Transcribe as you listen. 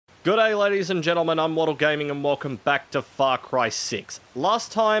Good day, ladies and gentlemen, I'm WattleGaming and welcome back to Far Cry 6.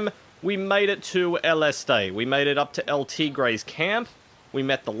 Last time, we made it to Este. We made it up to El Tigre's camp, we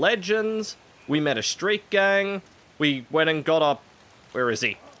met the legends, we met a street gang, we went and got a... where is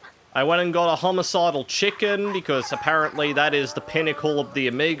he? I went and got a homicidal chicken, because apparently that is the pinnacle of the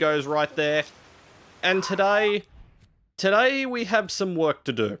amigos right there. And today we have some work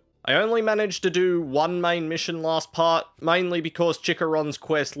to do. I only managed to do one main mission last part, mainly because Chikaron's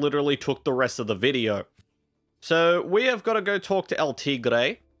quest literally took the rest of the video. So we have got to go talk to El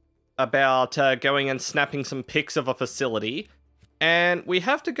Tigre about going and snapping some pics of a facility, and we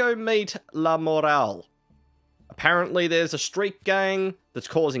have to go meet La Moral. Apparently there's a street gang that's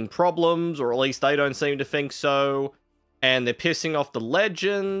causing problems, or at least they don't seem to think so, and they're pissing off the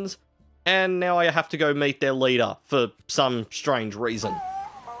legends, and now I have to go meet their leader for some strange reason.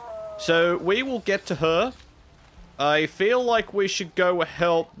 So, we will get to her. I feel like we should go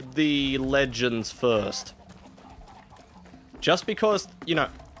help the legends first. Just because, you know,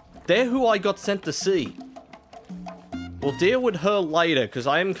 they're who I got sent to see. We'll deal with her later, because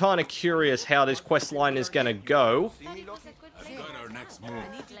I am kind of curious how this quest line is going to go. Got our next move.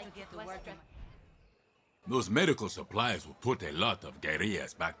 Those medical supplies will put a lot of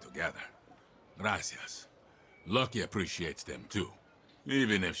guerrillas back together. Gracias. Lucky appreciates them too.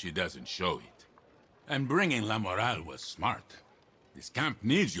 Even if she doesn't show it. And bringing La Moral was smart. This camp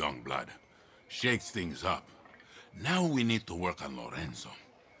needs young blood. Shakes things up. Now we need to work on Lorenzo.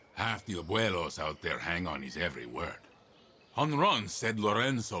 Half the abuelos out there hang on his every word. Honron said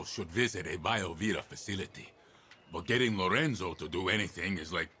Lorenzo should visit a BioVita facility. But getting Lorenzo to do anything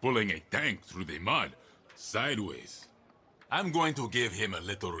is like pulling a tank through the mud. Sideways. I'm going to give him a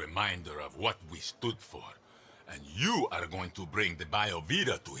little reminder of what we stood for. And you are going to bring the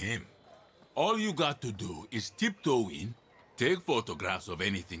BioVita to him. All you got to do is tiptoe in, take photographs of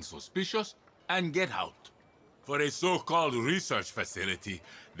anything suspicious, and get out. For a so-called research facility,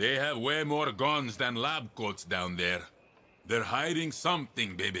 they have way more guns than lab coats down there. They're hiding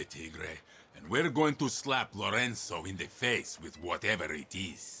something, baby Tigre, and we're going to slap Lorenzo in the face with whatever it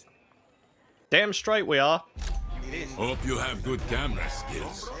is. Damn straight we are. Hope you have good camera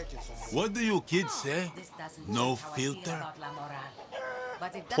skills. What do you kids say? No filter?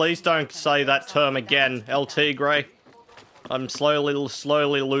 Please don't say that term again, El Tigre. I'm slowly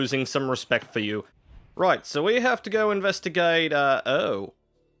losing some respect for you. Right, so we have to go investigate, oh.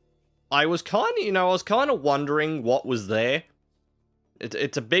 I was kind of wondering what was there.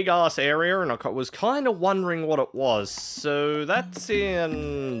 It's a big-ass area, and I was kind of wondering what it was. So that's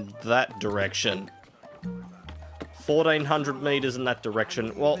in that direction. 1,400 meters in that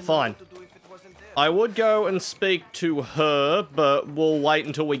direction. Well, fine. I would go and speak to her, but we'll wait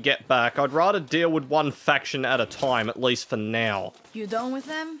until we get back. I'd rather deal with one faction at a time, at least for now. You done with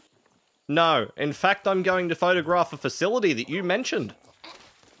them? No. In fact, I'm going to photograph a facility that you mentioned.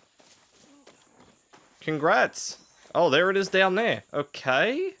 Congrats. Oh, there it is down there.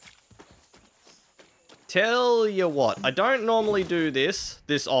 Okay. Tell you what, I don't normally do this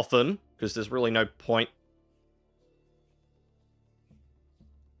often, because there's really no point.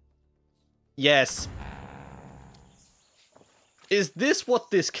 Yes. Is this what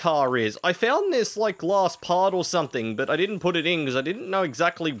this car is? I found this, like, last part or something, but I didn't put it in because I didn't know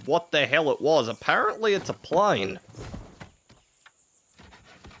exactly what the hell it was. Apparently it's a plane.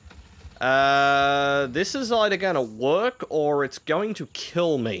 This is either gonna work or it's going to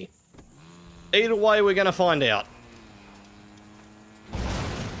kill me. Either way, we're gonna find out.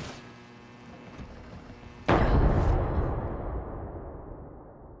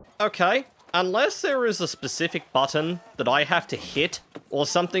 Okay. Unless there is a specific button that I have to hit or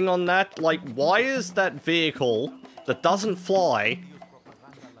something on that, like, why is that vehicle that doesn't fly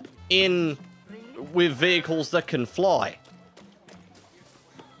in with vehicles that can fly?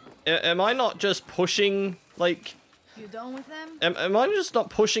 Am I not just pushing, like... You done with them? Am I just not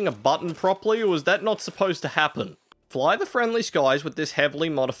pushing a button properly, or is that not supposed to happen? Fly the friendly skies with this heavily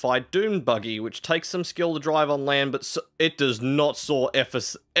modified dune buggy, which takes some skill to drive on land, but it does not soar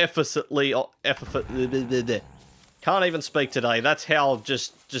effortlessly. Can't even speak today. That's how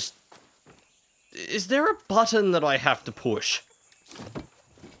just... Is there a button that I have to push?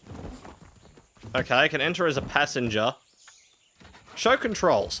 Okay, I can enter as a passenger. Show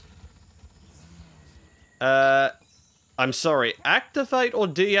controls. I'm sorry. Activate or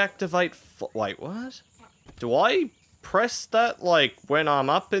deactivate... Wait, what? Do I press that, like, when I'm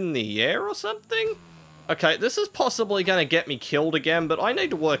up in the air or something? Okay, this is possibly gonna get me killed again, but I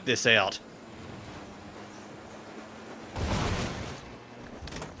need to work this out.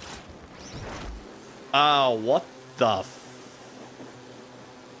 What the f...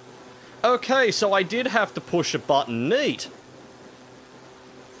 Okay, so I did have to push a button. Neat.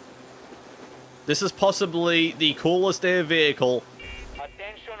 This is possibly the coolest air vehicle.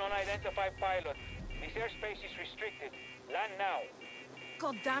 Attention unidentified pilot. This airspace is restricted. Land now.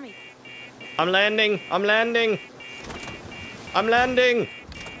 God damn it. I'm landing. I'm landing. I'm landing.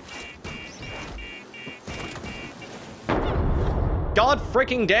 God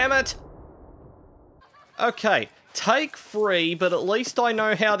freaking damn it. Okay, take 3, but at least I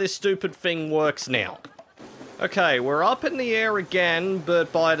know how this stupid thing works now. Okay, we're up in the air again,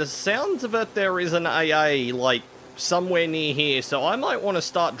 but by the sounds of it, there is an AA, like, somewhere near here, so I might want to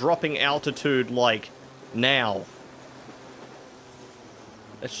start dropping altitude, like, now.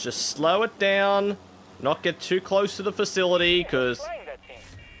 Let's just slow it down, not get too close to the facility, because...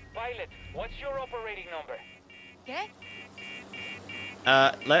 Pilot, what's your operating number? Okay?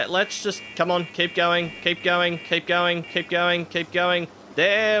 Let's just, come on, keep going, keep going, keep going, keep going, keep going.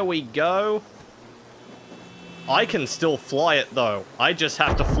 There we go. I can still fly it, though. I just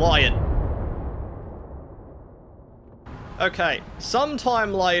have to fly it. Okay,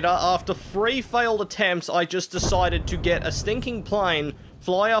 sometime later, after 3 failed attempts, I just decided to get a stinking plane,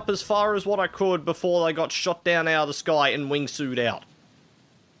 fly up as far as what I could before they got shot down out of the sky and wingsuit out.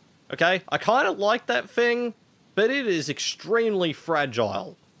 Okay, I kind of like that thing, but it is extremely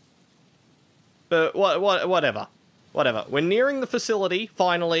fragile. But whatever. Whatever. We're nearing the facility,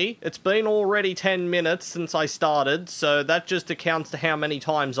 finally. It's been already 10 minutes since I started, so that just accounts to how many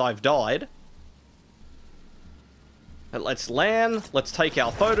times I've died. But let's land, let's take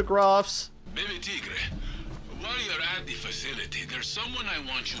our photographs. Baby Tigre, while you're at the facility, there's someone I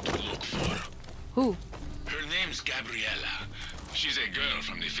want you to look for. Who? Her name's Gabriela. She's a girl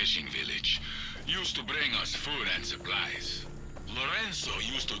from the fishing village. Used to bring us food and supplies. Lorenzo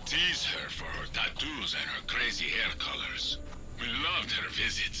used to tease her for her tattoos and her crazy hair colors. We loved her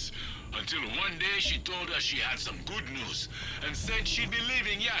visits, until one day she told us she had some good news and said she'd be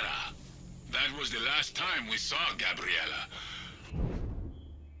leaving Yara. That was the last time we saw Gabriela.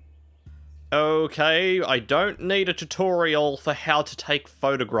 Okay, I don't need a tutorial for how to take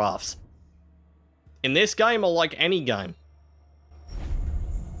photographs. In this game, or like any game.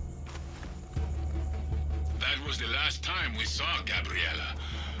 That was the last time we saw Gabriela.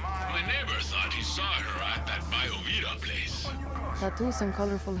 My neighbor thought he saw her at that Biovita place. Tattoos and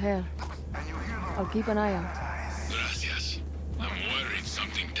colorful hair. I'll keep an eye out. Gracias. I'm worried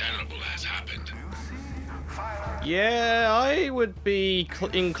something terrible has happened. Yeah, I would be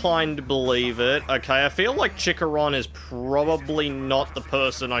inclined to believe it. Okay, I feel like Chikaron is probably not the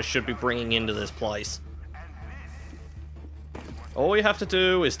person I should be bringing into this place. All we have to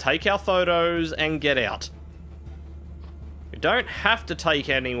do is take our photos and get out. We don't have to take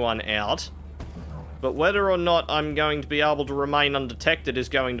anyone out, but whether or not I'm going to be able to remain undetected is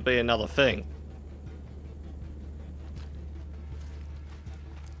going to be another thing.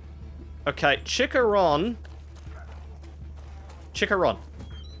 Okay, Chikaron. Chikaron.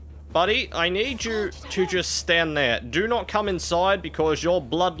 Buddy, I need you to just stand there. Do not come inside because your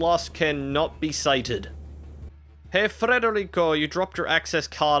bloodlust cannot be sated. Hey, Frederico, you dropped your access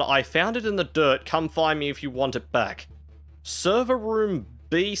card. I found it in the dirt. Come find me if you want it back. Server room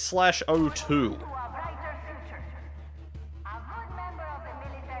B/02.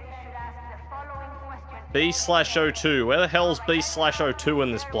 B/02. Where the hell's B/02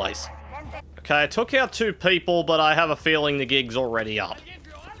 in this place? Okay, I took out 2 people, but I have a feeling the gig's already up.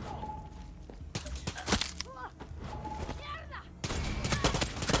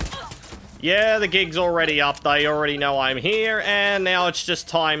 Yeah, the gig's already up. They already know I'm here, and now it's just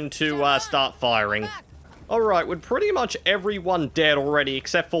time to start firing. Alright, with pretty much everyone dead already,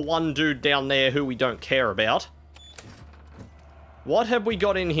 except for one dude down there who we don't care about. What have we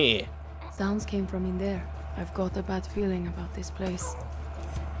got in here? Sounds came from in there. I've got a bad feeling about this place.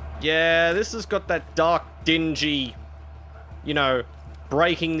 Yeah, this has got that dark, dingy, you know,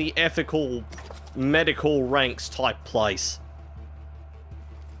 breaking the ethical medical ranks type place.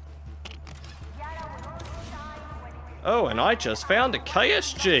 Oh, and I just found a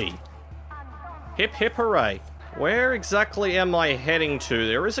KSG. Hip hip hooray. Where exactly am I heading to?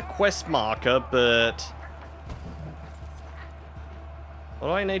 There is a quest marker, but... what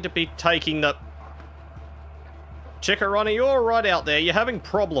do I need to be taking the... Chikaron, you're alright out there. You're having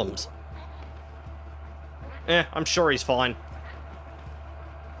problems. I'm sure he's fine.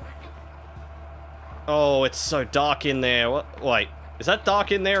 Oh, it's so dark in there. What? Wait, is that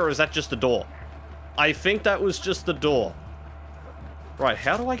dark in there or is that just the door? I think that was just the door. Right,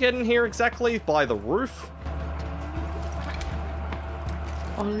 how do I get in here exactly? By the roof?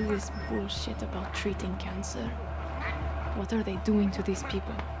 All of this bullshit about treating cancer. What are they doing to these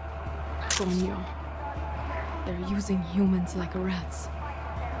people? Coño. They're using humans like rats.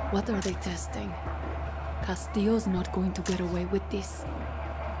 What are they testing? Castillo's not going to get away with this.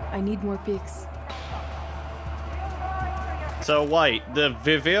 I need more pigs. So wait, the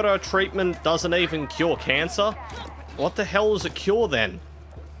Vivero treatment doesn't even cure cancer? What the hell does it cure then?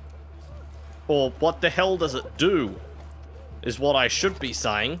 Or what the hell does it do? Is what I should be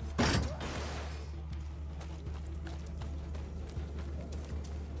saying.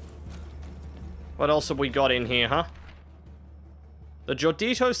 What else have we got in here, huh? The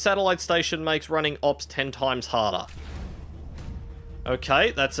Jordito satellite station makes running ops 10 times harder.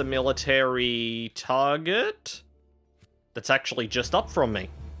 Okay, that's a military target. That's actually just up from me.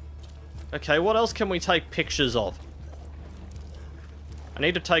 Okay, what else can we take pictures of? I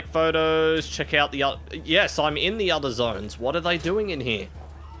need to take photos, check out the other... Yes, I'm in the other zones. What are they doing in here?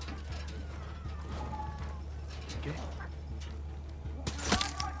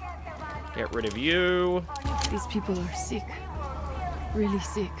 Get rid of you. These people are sick. Really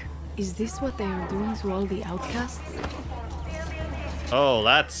sick. Is this what they are doing to all the outcasts? Oh,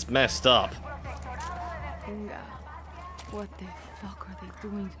 that's messed up. Hinga. What the fuck are they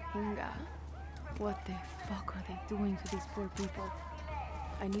doing to Hinga? What the fuck are they doing to these poor people?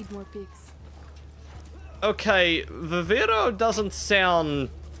 I need more pigs. Okay, Vivero doesn't sound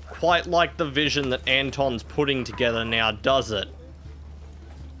quite like the vision that Anton's putting together now, does it?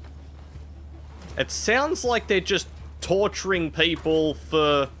 It sounds like they're just torturing people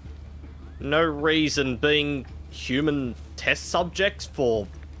for no reason, being human test subjects for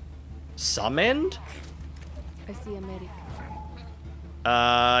some end? I see a medic.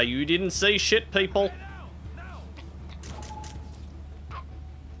 You didn't see shit, people.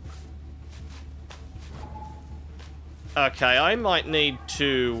 Okay, I might need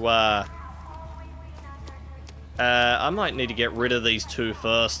to, I might need to get rid of these two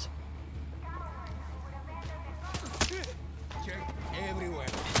first.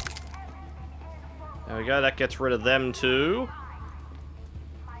 There we go, that gets rid of them too.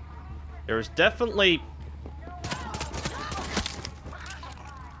 There is definitely...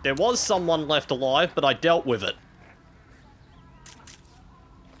 There was someone left alive, but I dealt with it.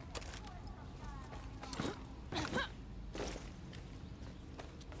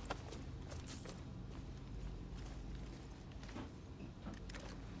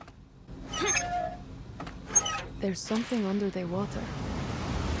 There's something under the water.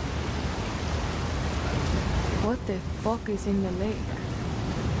 What the fuck is in the lake?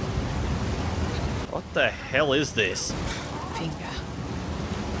 What the hell is this? Pinga.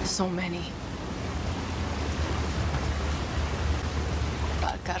 So many.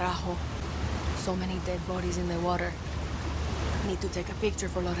 Al carajo. So many dead bodies in the water. Need to take a picture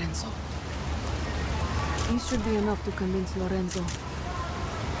for Lorenzo. These should be enough to convince Lorenzo.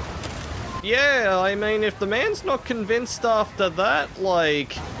 Yeah, I mean, if the man's not convinced after that,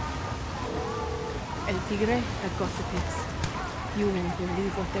 like... El Tigre, I've got the pics. You won't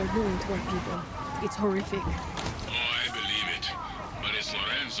believe what they're doing to our people. It's horrific. Oh, I believe it. But it's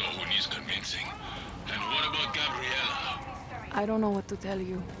Lorenzo who needs convincing. And what about Gabriela? I don't know what to tell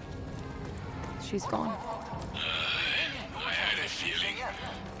you. She's gone. I had a feeling.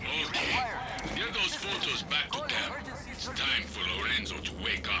 Okay, get those photos back to them. It's time for Lorenzo to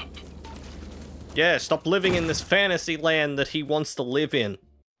wake up. Yeah, stop living in this fantasy land that he wants to live in.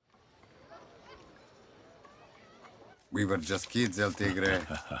 We were just kids, El Tigre.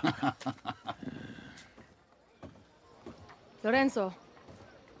 Lorenzo,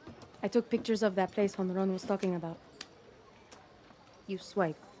 I took pictures of that place Honron was talking about. You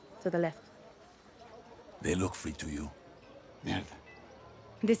swipe to the left. They look free to you. Mierda.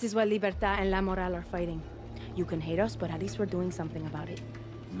 This is what Libertad and La Moral are fighting. You can hate us, but at least we're doing something about it.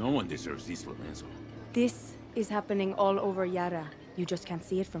 No one deserves this, Lorenzo. This is happening all over Yara. You just can't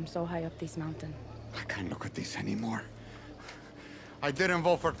see it from so high up this mountain. I can't look at this anymore. I didn't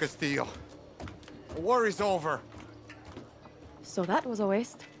vote for Castillo. The war is over. So that was a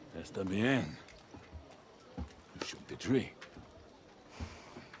waste. Está bien. You shoot the tree.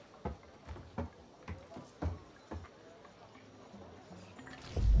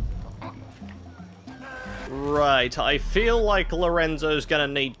 Right, I feel like Lorenzo's gonna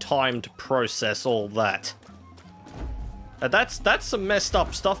need time to process all that. That's some messed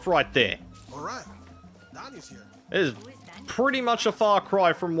up stuff right there. Alright, Dani's here. It is pretty much a far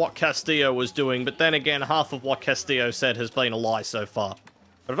cry from what Castillo was doing, but then again, half of what Castillo said has been a lie so far.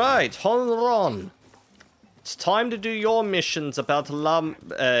 Right, Honron. It's time to do your missions about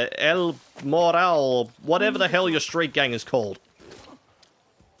El Moral, whatever the hell your street gang is called.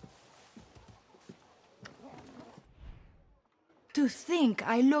 To think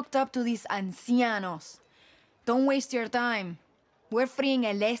I looked up to these ancianos. Don't waste your time. We're freeing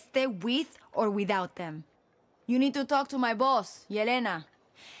El Este with or without them. You need to talk to my boss, Yelena.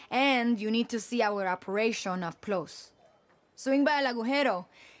 And you need to see our operation up close. Swing by El Agujero.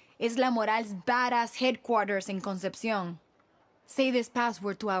 It's La Moral's badass headquarters in Concepcion. Say this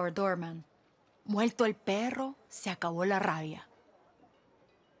password to our doorman. Muerto el perro, se acabó la rabia.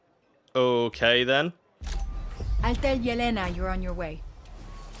 Okay, then. I'll tell Yelena you're on your way.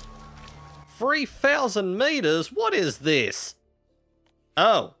 3,000 meters? What is this?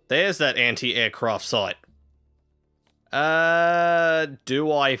 Oh, there's that anti-aircraft site. Do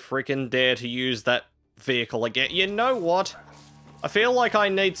I freaking dare to use that vehicle again? You know what? I feel like I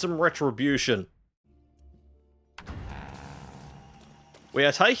need some retribution. We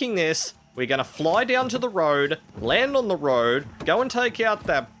are taking this, we're gonna fly down to the road, land on the road, go and take out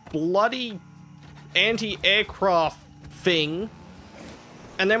that bloody anti-aircraft thing,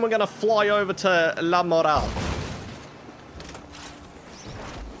 and then we're gonna fly over to La Moral.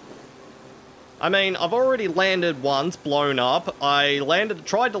 I mean, I've already landed once, blown up. I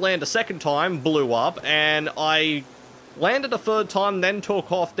tried to land a second time, blew up, and I landed a third time, then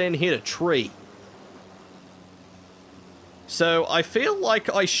took off, then hit a tree. So I feel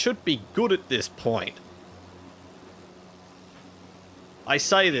like I should be good at this point. I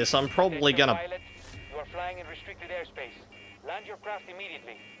say this, I'm probably gonna... Pilot, you are flying in restricted airspace. Land your craft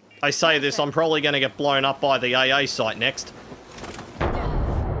immediately. I say this, I'm probably gonna get blown up by the AA site next.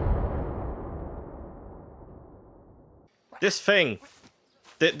 This thing.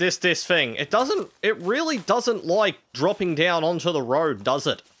 This thing. It really doesn't like dropping down onto the road, does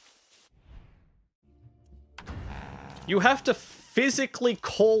it? You have to physically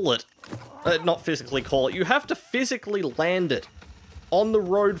call it. Not physically call it. You have to physically land it on the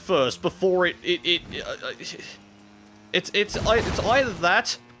road first before it's either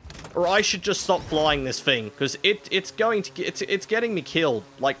that or I should just stop flying this thing because it's getting me killed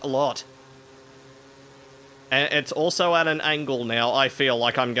like a lot. And it's also at an angle now. I feel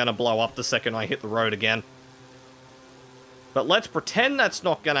like I'm gonna blow up the second I hit the road again. But let's pretend that's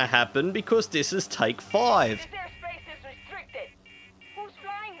not gonna happen because this is take 5. This airspace is restricted. Who's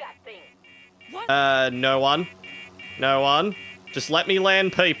flying that thing? No one. No one. Just let me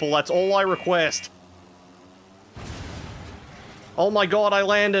land people, that's all I request. Oh my god, I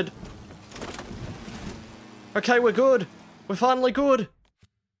landed. Okay, we're good. We're finally good.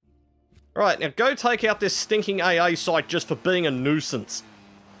 Right, now go take out this stinking AA site just for being a nuisance.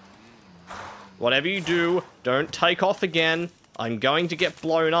 Whatever you do, don't take off again. I'm going to get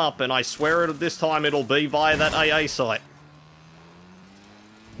blown up, and I swear this time it'll be via that AA site.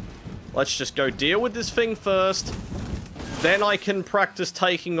 Let's just go deal with this thing first. Then I can practice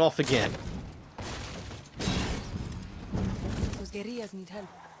taking off again. Those guerrillas need help.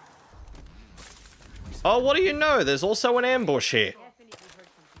 Oh, what do you know? There's also an ambush here.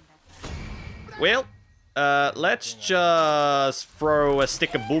 Well, let's just throw a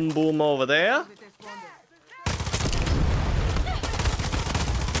stick of boom boom over there.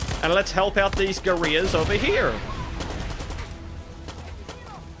 And let's help out these guerrillas over here.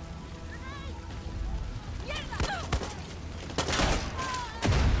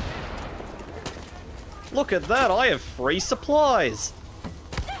 Look at that, I have free supplies.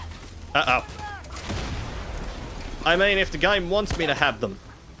 Uh-oh. I mean, if the game wants me to have them.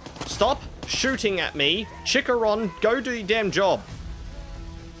 Stop shooting at me. Chickaron, go do your damn job.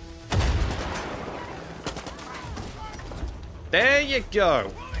 There you go.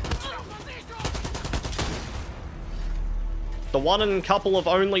 The one and couple of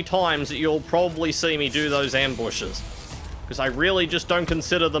only times that you'll probably see me do those ambushes. Because I really just don't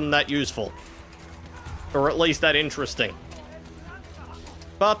consider them that useful. Or at least that interesting.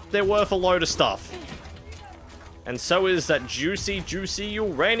 But they're worth a load of stuff. And so is that juicy, juicy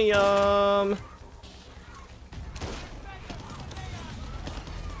uranium.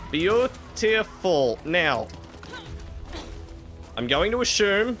 Beautiful. Now, I'm going to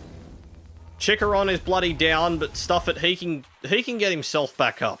assume Chickaron is bloody down, but stuff it, he can get himself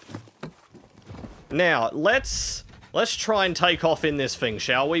back up. Now, let's try and take off in this thing,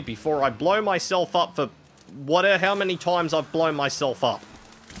 shall we? Before I blow myself up for how many times I've blown myself up.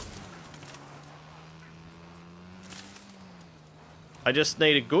 I just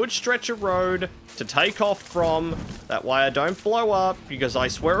need a good stretch of road to take off from. That way I don't blow up, because I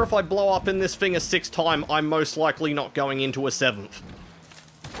swear if I blow up in this thing a 6th time, I'm most likely not going into a 7th.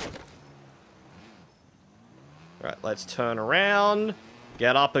 Right, let's turn around.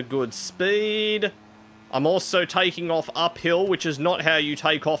 Get up a good speed. I'm also taking off uphill, which is not how you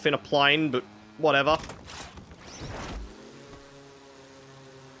take off in a plane, but whatever.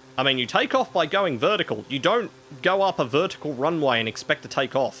 I mean, you take off by going vertical. You don't go up a vertical runway and expect to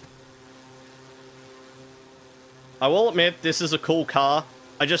take off. I will admit, this is a cool car.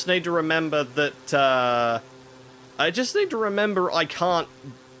 I just need to remember that, I can't,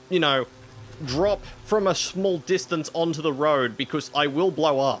 you know, drop from a small distance onto the road because I will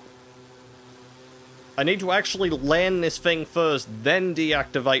blow up. I need to actually land this thing first, then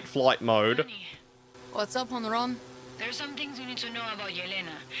deactivate flight mode. Dani, What's up, Honron? there's some things you need to know about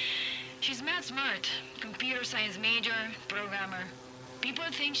Yelena. She's mad smart. Computer science major, programmer. People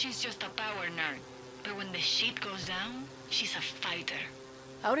think she's just a power nerd. But when the shit goes down, she's a fighter.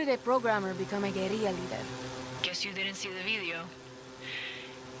 How did a programmer become a guerrilla leader? Guess you didn't see the video.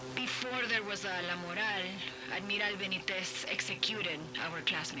 Before there was a La Moral, Admiral Benitez executed our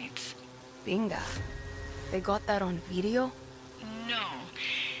classmates. Binga. They got that on video? No.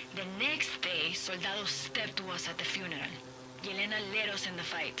 The next day, soldados stepped to us at the funeral. Yelena led us in the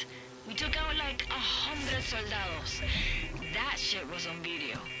fight. We took out like 100 soldados. That shit was on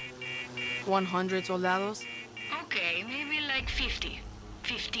video. 100 soldados? Okay, maybe like 50.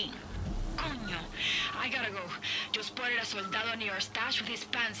 15. Coño, I gotta go. Just spotted a soldado near our stash with his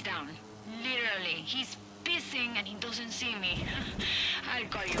pants down. Literally, he's pissing and he doesn't see me. I'll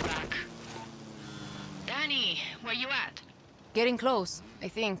call you back. Dani, where you at? Getting close, I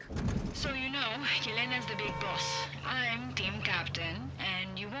think. So you know, Yelena's the big boss. I'm team captain,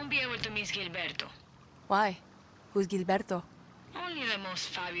 and you won't be able to miss Gilberto. Why? Who's Gilberto? Only the most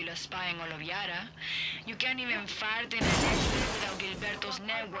fabulous spy in all of Yara. You can't even fart in an Este without Gilberto's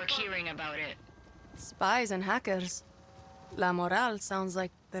network hearing about it. Spies and hackers. La Moral sounds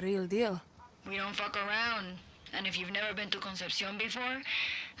like the real deal. We don't fuck around. And if you've never been to Concepcion before,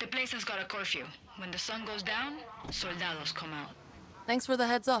 the place has got a curfew. When the sun goes down, soldados come out. Thanks for the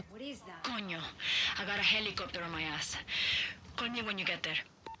heads up. Coño, I got a helicopter on my ass. Call me when you get there.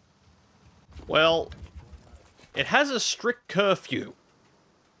 Well, it has a strict curfew.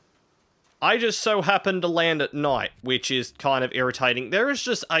 I just so happen to land at night, which is kind of irritating. There is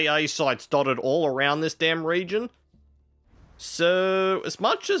just AA sites dotted all around this damn region. So, as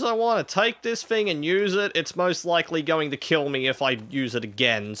much as I want to take this thing and use it, it's most likely going to kill me if I use it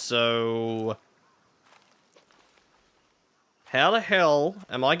again, so... How the hell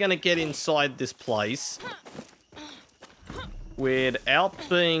am I going to get inside this place without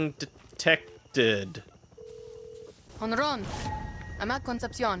being detected? Honron, I'm at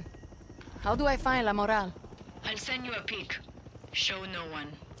Concepcion. How do I find La Moral? I'll send you a pic. Show no one.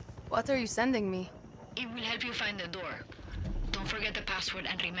 What are you sending me? It will help you find the door. Don't forget the password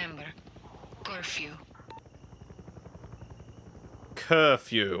and remember, curfew.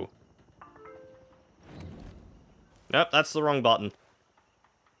 Curfew. Nope, that's the wrong button.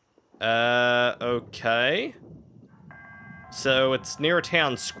 Okay. So it's near a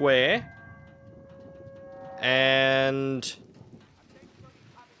town square. And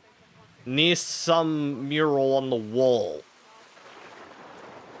near some mural on the wall.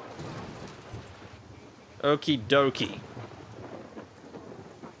 Okie dokie.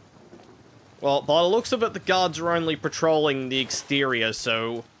 Well, by the looks of it, the guards are only patrolling the exterior,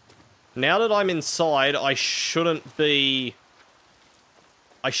 so... Now that I'm inside, I shouldn't be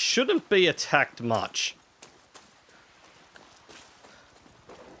attacked much.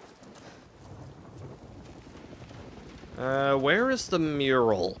 Where is the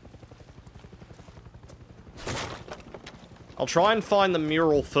mural? I'll try and find the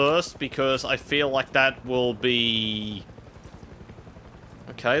mural first, because I feel like that will be...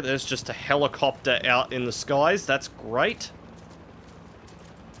 Okay, there's just a helicopter out in the skies. That's great.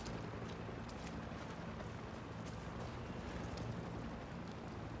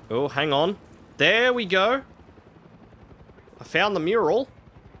 Oh, hang on. There we go. I found the mural.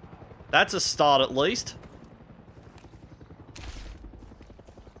 That's a start at least.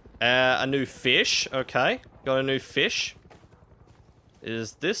 A new fish. Okay, got a new fish.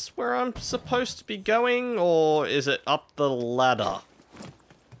 Is this where I'm supposed to be going, or is it up the ladder?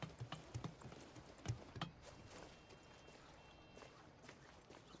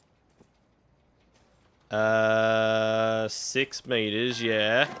 6 meters,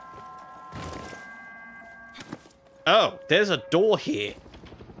 yeah. Oh, there's a door here.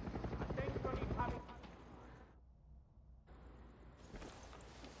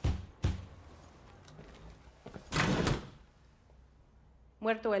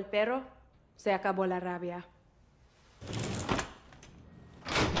 Muerto el perro, se acabó la rabia.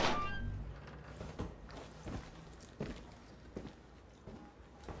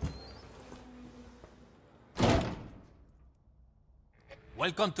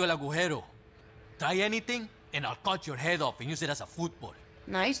 Welcome to El Agujero. Try anything, and I'll cut your head off and use it as a football.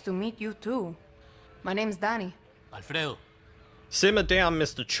 Nice to meet you too. My name's Dani. Alfredo. Simmer down,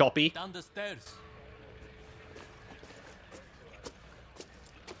 Mr. Choppy. Down the stairs.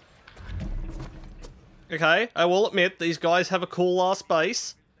 Okay, I will admit, these guys have a cool-ass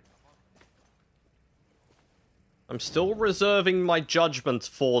base. I'm still reserving my judgments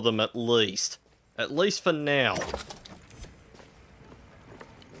for them, at least. At least for now.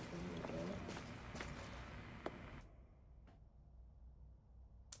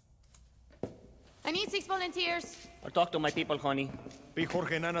 I need 6 volunteers. I'll talk to my people, honey. Big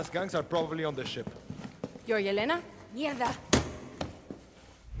Jorge Nana's gangs are probably on the ship. You're Yelena? Mierda.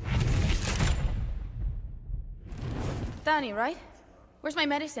 Dani, right? Where's my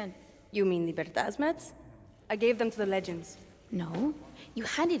medicine? You mean Libertad's meds? I gave them to the legends. No, you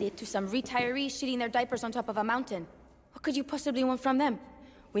handed it to some retirees shitting their diapers on top of a mountain. What could you possibly want from them?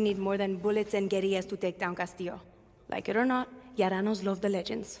 We need more than bullets and guerrillas to take down Castillo. Like it or not, Yaranos love the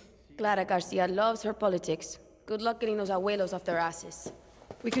legends. Clara Garcia loves her politics. Good luck getting those abuelos off their asses.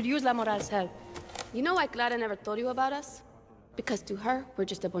 We could use La Moral's help. You know why Clara never told you about us? Because to her, we're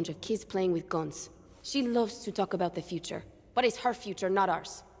just a bunch of kids playing with guns. She loves to talk about the future. But it's her future, not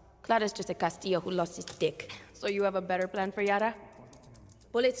ours. Clara's just a Castillo who lost his dick. So you have a better plan for Yara?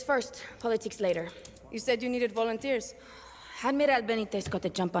 Bullets first, politics later. You said you needed volunteers. Admiral Benitez got the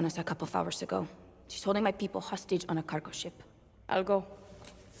jump on us a couple of hours ago. She's holding my people hostage on a cargo ship. I'll go.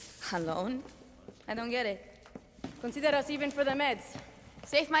 Alone? I don't get it. Consider us even for the meds.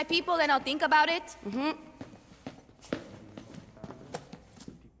 Save my people, then I'll think about it. Mm-hmm.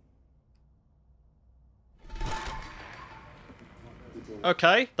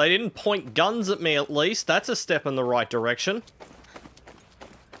 Okay, they didn't point guns at me at least. That's a step in the right direction.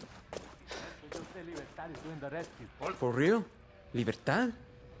 For real? Libertad?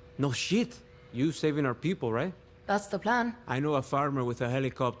 No shit. You saving our people, right? That's the plan. I know a farmer with a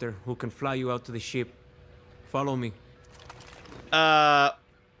helicopter who can fly you out to the ship. Follow me.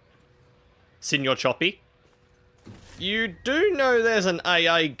 Senor Choppy. You do know there's an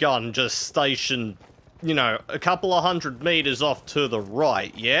AA gun just stationed, you know, a couple of 100 meters off to the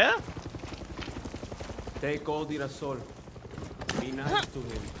right, yeah? Take old Irasol. Be nice to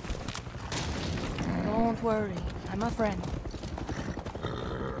him. Don't worry. I'm a friend.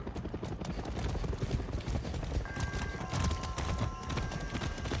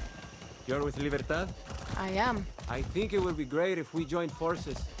 You're with Libertad? I am. I think it would be great if we joined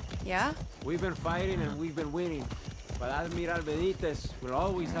forces. Yeah? We've been fighting and we've been winning. But Admiral Benitez will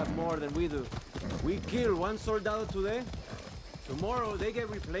always have more than we do. We kill one soldado today. Tomorrow they get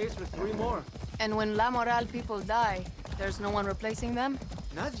replaced with 3 more. And when La Moral people die, there's no one replacing them?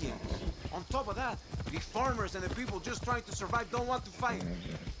 Nadie. On top of that, the farmers and the people just trying to survive don't want to fight.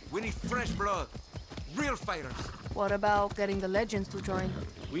 We need fresh blood. Real fighters. What about getting the legends to join?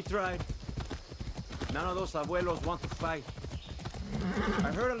 We tried. None of those abuelos want to fight.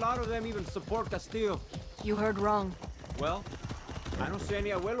 I heard a lot of them even support Castillo. You heard wrong. Well, I don't see any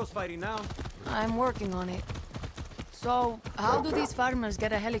abuelos fighting now. I'm working on it. So, how do these farmers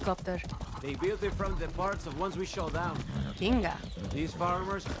get a helicopter? They built it from the parts of ones we shot down. Kinga. These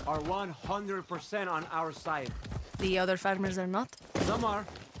farmers are 100% on our side. The other farmers are not? Some are.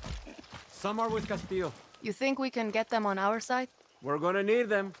 Some are with Castillo. You think we can get them on our side? We're gonna need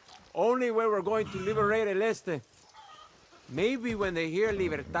them. Only when we're going to liberate El Este. Maybe when they hear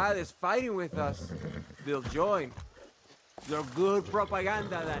Libertad is fighting with us, they'll join. You're good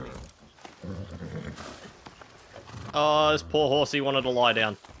propaganda, Dani. Oh, this poor horsey wanted to lie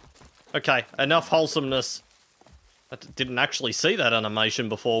down. Okay, enough wholesomeness. I didn't actually see that animation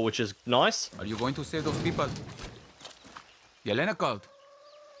before, which is nice. Are you going to save those people? Yelena called.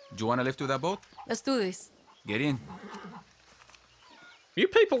 Do you want to lift to that boat? Let's do this. Get in. You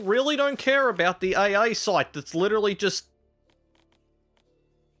people really don't care about the AA site that's literally just...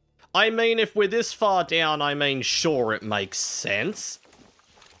 I mean, if we're this far down, I mean, sure, it makes sense.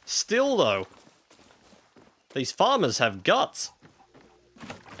 Still, though, these farmers have guts.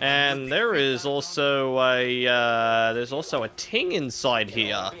 And there is also a ting inside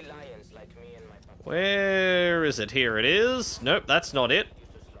here. Where is it? Here it is. Nope, that's not it.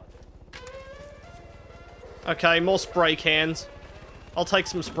 Okay, more spray cans. I'll take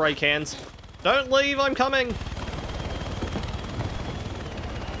some spray cans. Don't leave, I'm coming!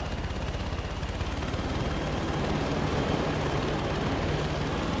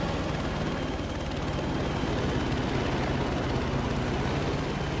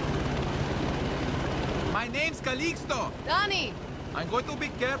 My name's Calixto. Dani! I'm going to be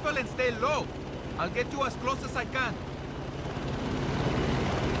careful and stay low. I'll get you as close as I can.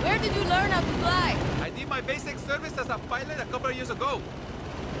 Where did you learn how to fly? I did my basic service as a pilot a couple of years ago.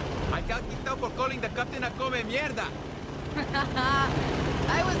 got kicked out for calling the captain a come mierda.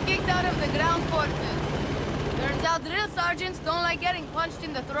 I was kicked out of the ground forces. Turns out drill sergeants don't like getting punched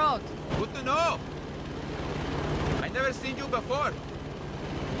in the throat. Good to know. I never seen you before.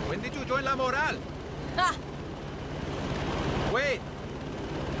 When did you join La Moral? Ha! Wait.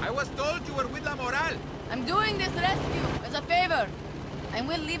 I was told you were with La Moral. I'm doing this rescue as a favor. I'm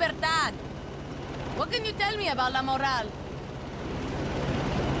with Libertad. What can you tell me about La Moral?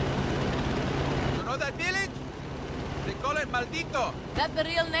 You know that village? They call it Maldito. That the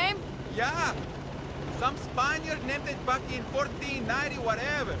real name? Yeah. Some Spaniard named it back in 1490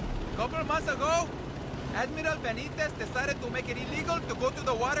 whatever. Couple months ago, Admiral Benitez decided to make it illegal to go to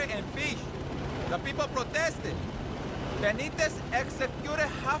the water and fish. The people protested. Benitez executed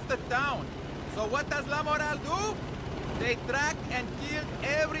half the town. So what does La Moral do? They tracked and killed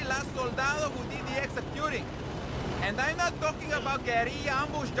every last soldado who did the executing. And I'm not talking about guerrilla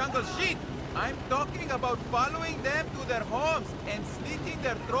ambush jungle shit. I'm talking about following them to their homes and slitting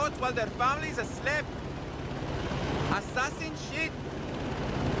their throats while their families slept. Assassin shit.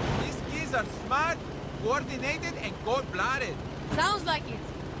 These kids are smart, coordinated, and cold-blooded. Sounds like it.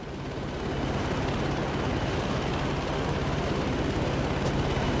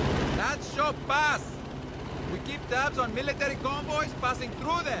 That's show pass. We keep tabs on military convoys passing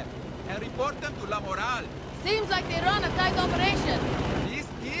through them and report them to La Moral. Seems like they run a tight operation. These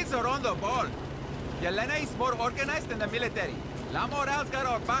kids are on the ball. Yelena is more organized than the military. La Moral's got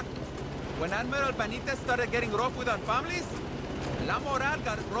our back. When Admiral Benitez started getting rough with our families, La Moral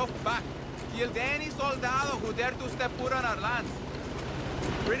got rough back. Killed any soldado who dared to step foot on our lands.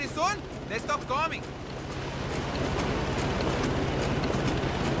 Pretty soon, they stopped coming.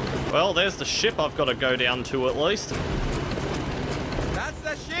 Well, there's the ship I've got to go down to at least. That's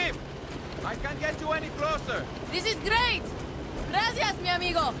the ship. I can't get you any closer. This is great. Gracias, mi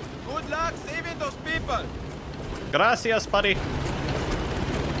amigo. Good luck saving those people. Gracias, buddy.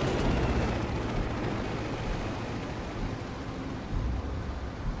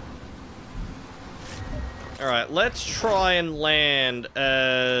 Alright, let's try and land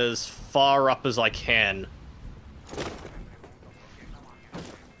as far up as I can.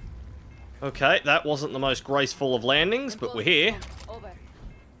 Okay, that wasn't the most graceful of landings, but we're here.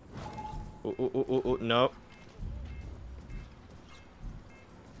 No.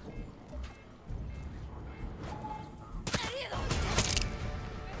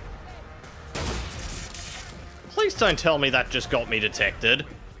 Please don't tell me that just got me detected.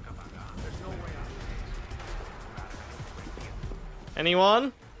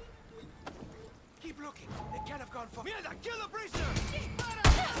 Anyone? Keep looking. They can't have gone far. Mierda, kill the prisoner!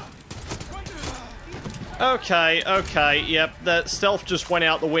 Okay, yep, that stealth just went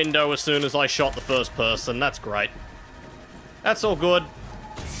out the window as soon as I shot the first person. That's great. That's all good.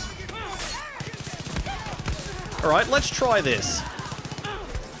 Alright, let's try this.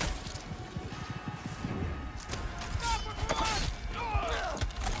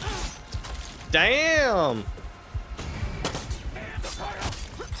 Damn!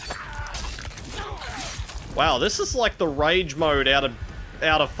 Wow, this is like the rage mode out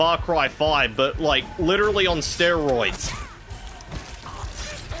of Far Cry 5, but like literally on steroids.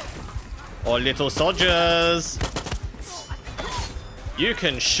 Oh, little soldiers. You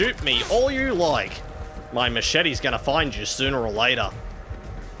can shoot me all you like. My machete's gonna find you sooner or later.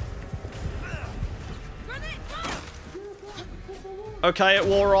 Okay, it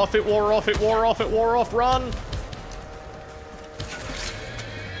wore off, it wore off, it wore off, it wore off, run!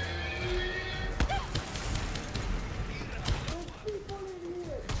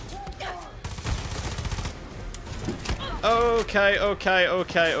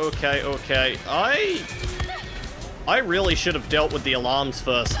 Okay. I really should have dealt with the alarms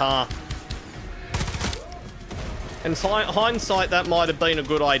first, huh? In hindsight, that might have been a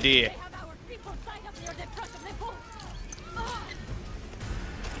good idea.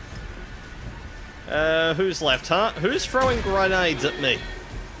 Who's left, huh? Who's throwing grenades at me?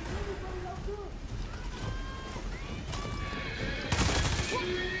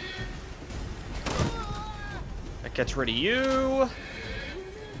 That gets rid of you.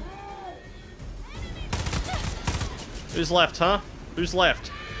 Who's left, huh? Who's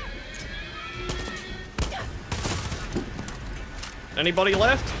left? Anybody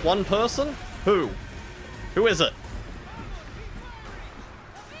left? One person? Who? Who is it?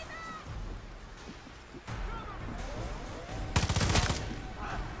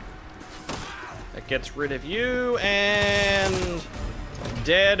 That gets rid of you, and...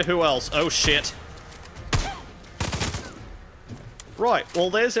 dead. Who else? Oh, shit. Right, well,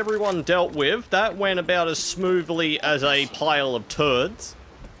 there's everyone dealt with. That went about as smoothly as a pile of turds.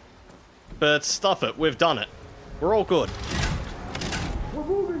 but stuff it, we've done it. We're all good. We're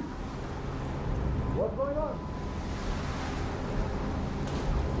moving. What's going on?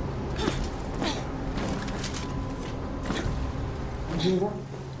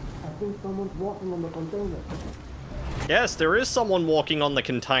 I think someone's walking on the container. Yes, there is someone walking on the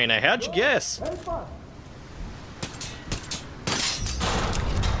container. How'd you guess?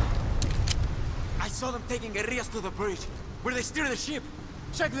 I saw them taking guerrillas to the bridge, where they steer the ship.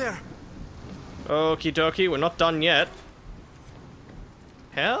 Check there. Okie dokie, we're not done yet.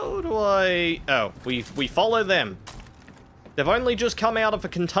 How do I... Oh, we follow them. They've only just come out of a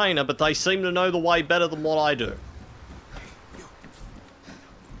container, but they seem to know the way better than what I do.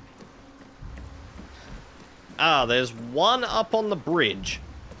 Ah, there's one up on the bridge.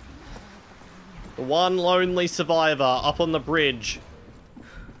 The one lonely survivor up on the bridge.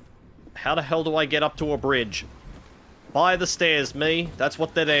 How the hell do I get up to a bridge? By the stairs, me. That's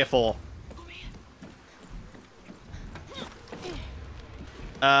what they're there for.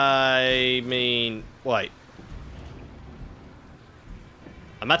 I mean... Wait.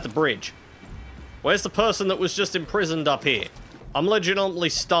 I'm at the bridge. Where's the person that was just imprisoned up here? I'm legitimately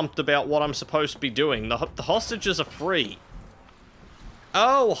stumped about what I'm supposed to be doing. The hostages are free.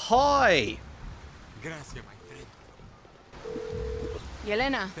 Oh, hi! Gracias, my friend.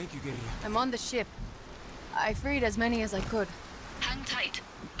 Yelena. Thank you, guerrilla. I'm on the ship. I freed as many as I could. Hang tight.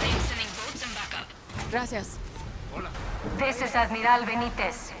 I am sending boats and backup. Gracias. This is Admiral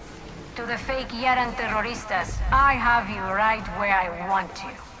Benitez. To the fake Yaran terroristas, I have you right where I want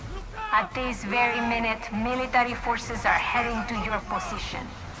you. At this very minute, military forces are heading to your position.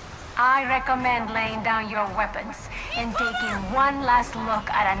 I recommend laying down your weapons and taking one last look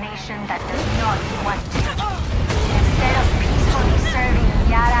at a nation that does not want you. Instead of peacefully serving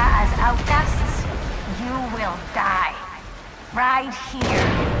Yara as outcasts, you will die. Right here.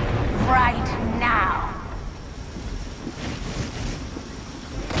 Right now.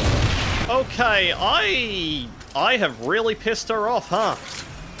 Okay, I have really pissed her off, huh?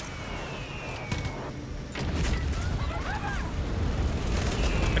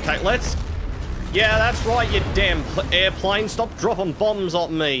 Okay, let's... Yeah, that's right, you damn airplane. Stop dropping bombs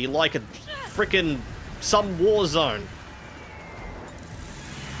on me like a frickin' some war zone.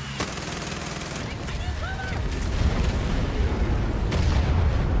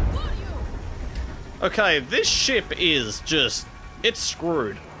 Okay, this ship is just... It's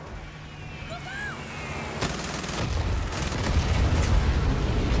screwed.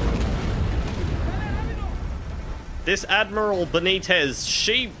 This Admiral Benitez,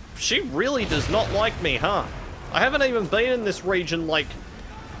 she really does not like me, huh? I haven't even been in this region like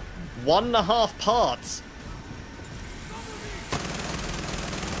 1.5 parts.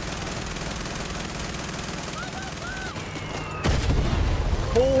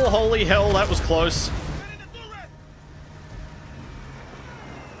 Oh, holy hell, that was close.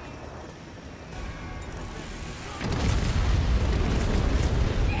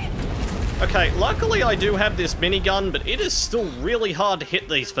 Okay, luckily I do have this minigun, but it is still really hard to hit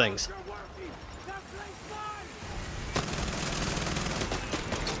these things.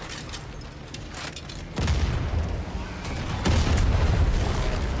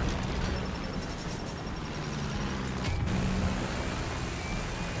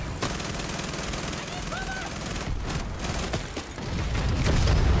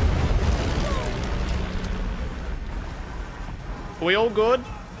 Are we all good?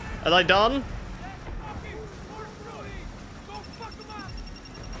 Are they done?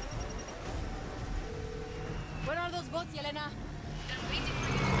 Where are those boats, Yelena?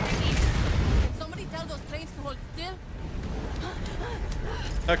 Can somebody tell those trains to hold still?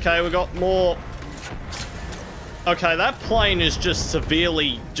 Okay, we got more. Okay, that plane is just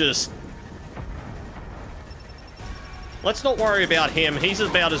severely just... Let's not worry about him. He's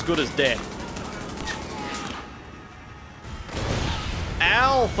about as good as dead.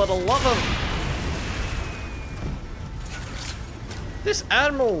 Ow, for the love of... This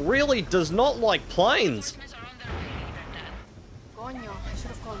Admiral really does not like planes. Coño, I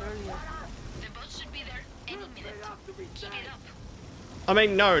should have called earlier. The boats should be there any minute. Keep it up. I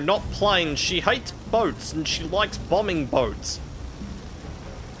mean, no, not planes. She hates boats and she likes bombing boats.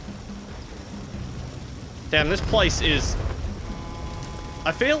 Damn, this place is...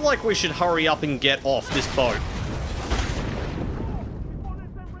 I feel like we should hurry up and get off this boat.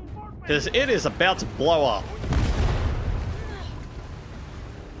 Because it is about to blow up.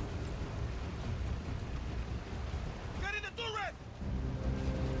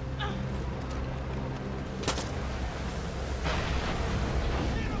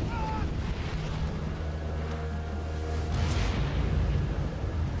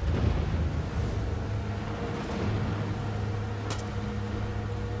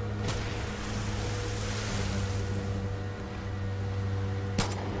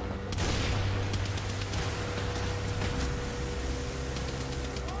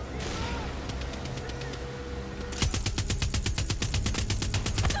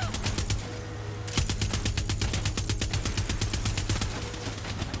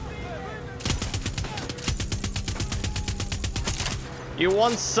 You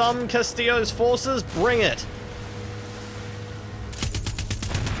want some Castillo's forces? Bring it.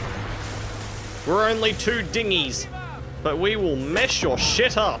 We're only 2 dinghies, but we will mess your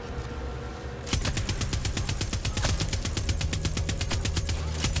shit up.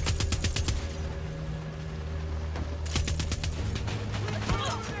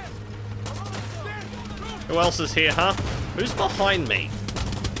 Who else is here, huh? Who's behind me?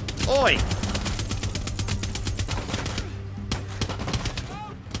 Oi!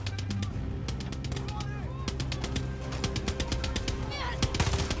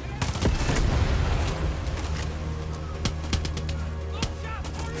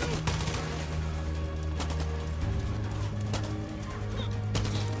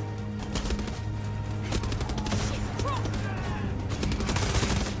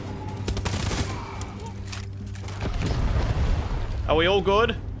 Are we all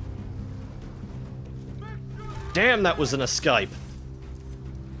good? Damn, that was an escape.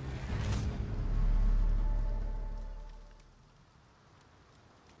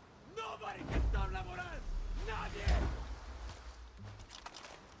 Nobody can stop La Moral! Nadie!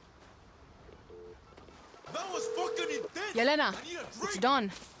 That was fucking intense! Yelena, it's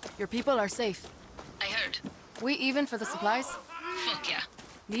done. Your people are safe. I heard. We even for the supplies? Fuck yeah.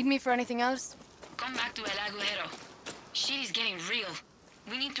 Need me for anything else? Come back to El Agujero. Shit is getting real.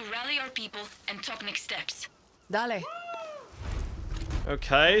 We need to rally our people and talk next steps. Dale.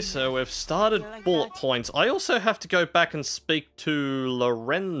 Okay, so we've started bullet points. I also have to go back and speak to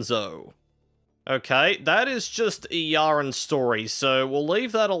Lorenzo. Okay, that is just a Yaran story, so we'll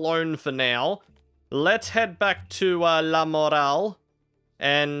leave that alone for now. Let's head back to La Moral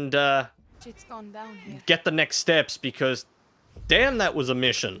and Shit's gone down here. get the next steps, because damn, that was a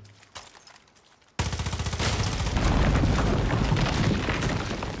mission.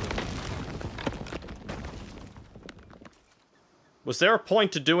 Was there a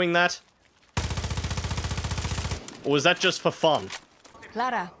point to doing that? Or was that just for fun?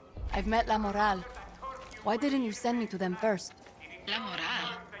 Clara, I've met La Moral. Why didn't you send me to them first? La Moral?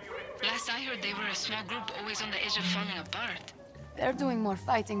 Last I heard, they were a small group always on the edge of falling apart. They're doing more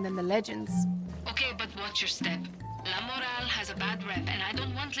fighting than the legends. Okay, but watch your step. La Moral has a bad rep, and I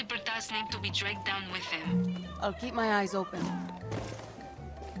don't want Libertad's name to be dragged down with them. I'll keep my eyes open.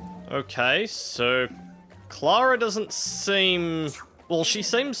 Okay, so Clara doesn't seem... Well, she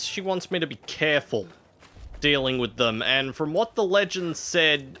seems she wants me to be careful dealing with them, and from what the legend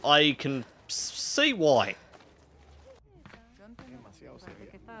said, I can see why.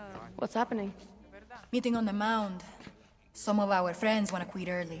 What's happening? Meeting on the mound. Some of our friends want to quit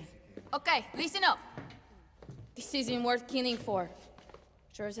early. Okay, listen up. This isn't worth killing for.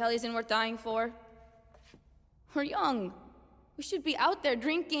 Sure as hell isn't worth dying for. We're young. We should be out there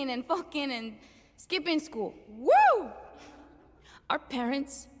drinking and fucking and skipping school. Woo! Our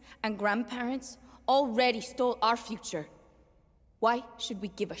parents and grandparents already stole our future. Why should we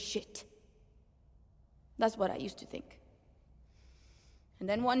give a shit? That's what I used to think. And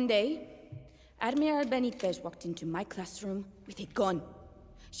then one day, Admiral Benitez walked into my classroom with a gun.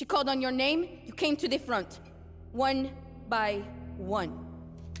 She called on your name, you came to the front. One by one.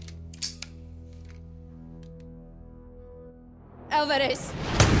 Alvarez.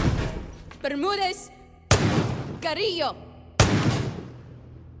 Bermudez. Carrillo.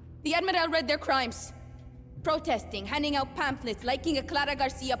 The Admiral read their crimes. Protesting, handing out pamphlets, liking a Clara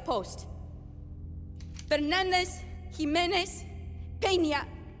Garcia post. Fernandez, Jimenez, Peña.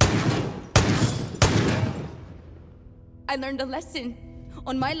 I learned a lesson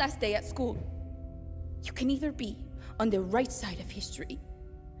on my last day at school. You can either be on the right side of history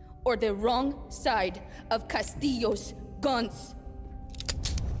or the wrong side of Castillo's guns.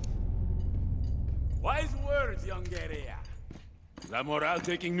 Wise words, young guerilla. La Moral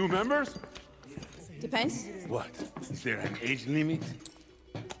taking new members? Depends. What? Is there an age limit?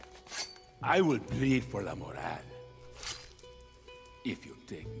 I will plead for La Moral. If you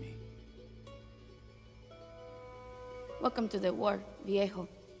take me. Welcome to the war, viejo.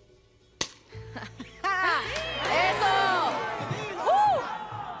 Eso! Woo!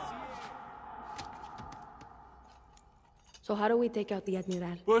 So how do we take out the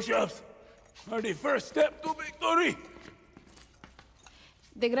Admiral? Push-ups are the first step to victory.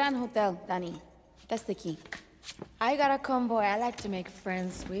 The Grand Hotel, Dani. That's the key. I got a convoy I like to make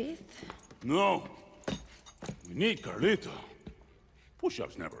friends with. No. We need Carlito.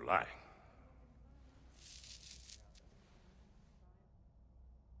 Push-ups never lie.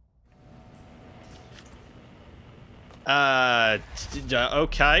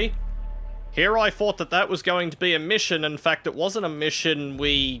 Okay. Here I thought that was going to be a mission. In fact, it wasn't a mission.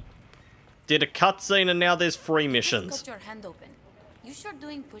 We did a cutscene and now there's 3 missions. Cut your hand open. You sure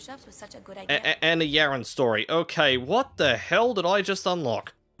doing push-ups was such a good idea. And a Yaran story. Okay, what the hell did I just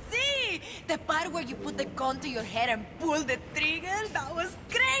unlock? See, the part where you put the gun to your head and pull the trigger, that was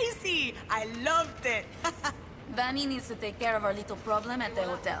crazy. I loved it. Dani needs to take care of our little problem at the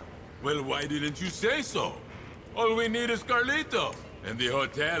hotel. Well, why didn't you say so? All we need is Carlito, and the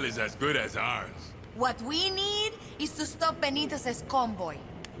hotel is as good as ours. What we need is to stop Benitez's convoy.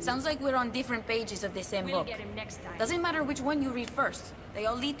 Sounds like we're on different pages of the same book. Get him next time. Doesn't matter which one you read first. They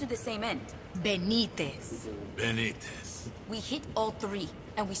all lead to the same end. Benitez. Benitez. We hit all three,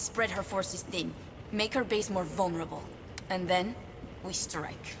 and we spread her forces thin. Make her base more vulnerable. And then, we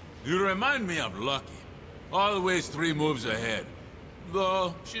strike. You remind me of Lucky. Always 3 moves ahead.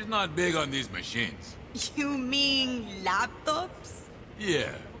 Though, she's not big on these machines. You mean laptops?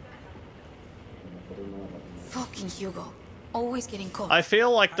 Yeah. Fucking Hugo. Always getting caught. I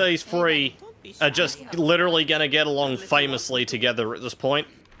feel like these 3 are just literally gonna get along famously together at this point.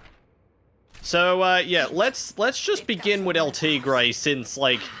 So, yeah, let's just begin with El Tigre, since,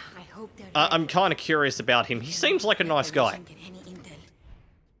 like, I'm kind of curious about him. He seems like a nice guy.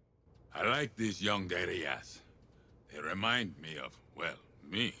 I like these young guerrillas. They remind me of, well,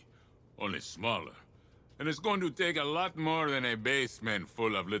 me. Only smaller. And it's going to take a lot more than a basement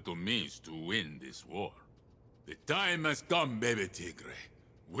full of little me's to win this war. The time has come, baby Tigre.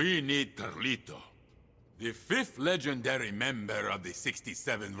 We need Carlito. The 5th legendary member of the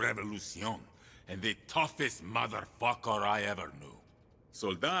 67 Revolution, and the toughest motherfucker I ever knew.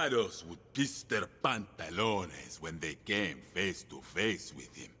 Soldados would piss their pantalones when they came face to face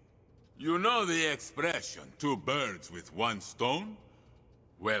with him. You know the expression, 2 birds with 1 stone?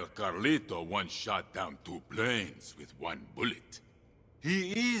 Well, Carlito once shot down 2 planes with 1 bullet.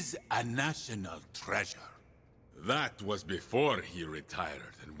 He is a national treasure. That was before he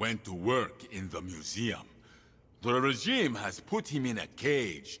retired and went to work in the museum. The regime has put him in a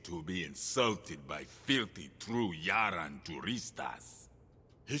cage to be insulted by filthy true Yaran turistas.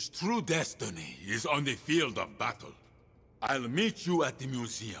 His true destiny is on the field of battle. I'll meet you at the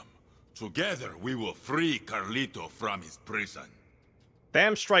museum. Together we will free Carlito from his prison.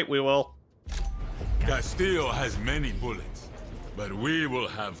 Damn straight we will. Castillo has many bullets, but we will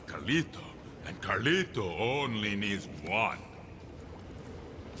have Carlito. And Carlito only needs 1.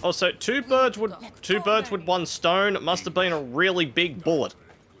 Also, 2 birds with 1 stone. It must have been a really big bullet.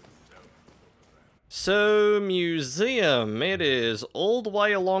 So, museum. It is all the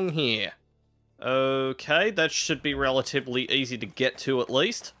way along here. Okay, that should be relatively easy to get to at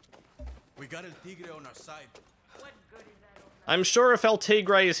least. We got El Tigre on our side. I'm sure if El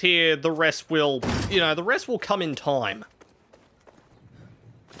Tigre is here, the rest will, the rest will come in time.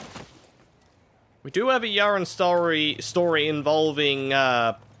 We do have a Yaran story involving,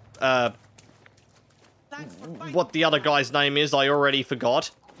 what the other guy's name is, I already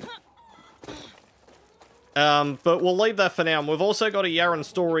forgot. But we'll leave that for now. And we've also got a Yaran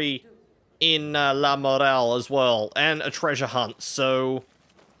story in La Morale as well, and a treasure hunt, so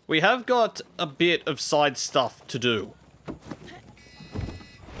we have got a bit of side stuff to do.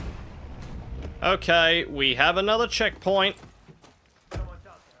 Okay, we have another checkpoint.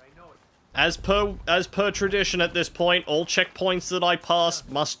 As per tradition at this point, all checkpoints that I pass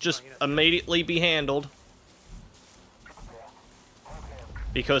must just immediately be handled.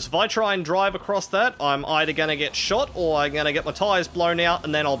 Because if I try and drive across that, I'm either going to get shot or I'm going to get my tires blown out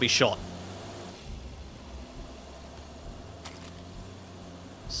and then I'll be shot.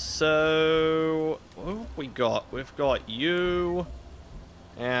 So, what have we got? We've got you,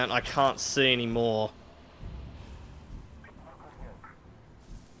 and I can't see any more.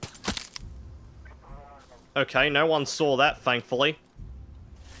 Okay, no one saw that, thankfully.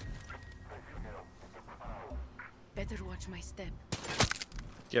 Better watch my step.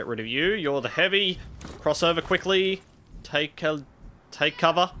 Get rid of you. You're the heavy. Cross over quickly. Take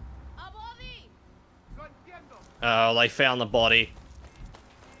cover. Oh, they found the body.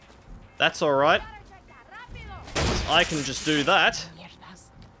 That's alright. I can just do that.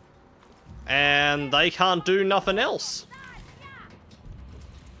 And they can't do nothing else.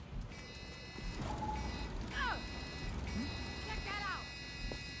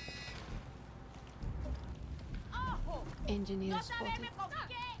 Engineer spotted.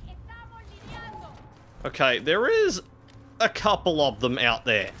 Okay, there is a couple of them out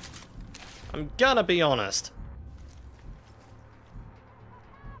there. I'm gonna be honest.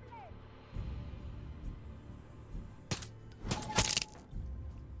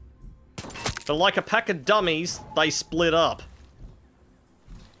 But like a pack of dummies, they split up.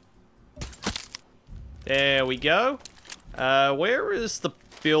 There we go. Where is the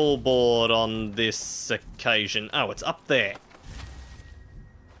billboard on this occasion? Oh, it's up there.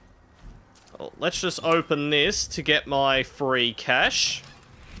 let's just open this to get my free cash.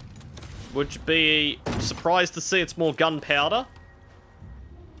 Would you be surprised to see it's more gunpowder?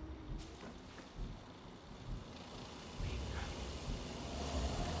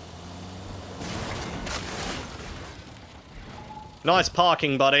 Nice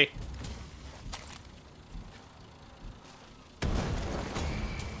parking, buddy.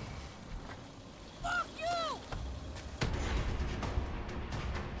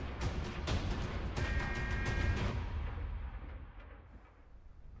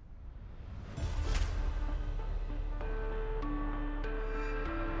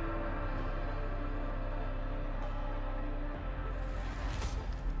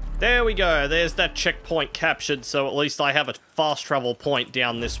 There we go, there's that checkpoint captured, so at least I have a fast travel point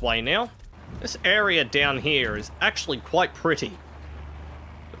down this way now. This area down here is actually quite pretty.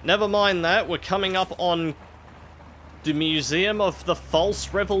 But never mind that, we're coming up on the Museum of the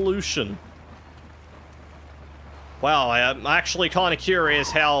False Revolution. Wow, I'm actually kind of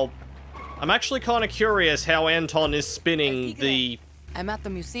curious how... Anton is spinning the... I'm at the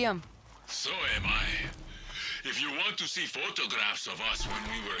museum. So am I. If you want to see photographs of us when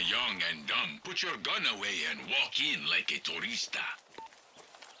we were young and dumb, put your gun away and walk in like a turista.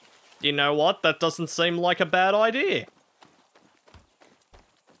 You know what? That doesn't seem like a bad idea.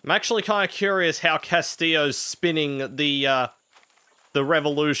 I'm actually kind of curious how Castillo's spinning the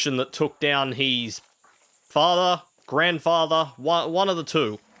revolution that took down his father, grandfather, one of the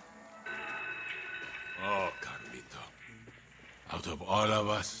two. Oh, Carlito. Out of all of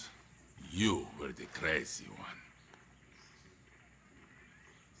us, you were the crazy one.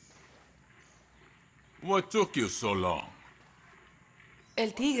 What took you so long? El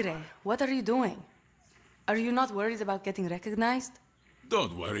Tigre, what are you doing? Are you not worried about getting recognized?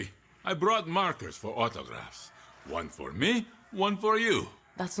 Don't worry. I brought markers for autographs. One for me, one for you.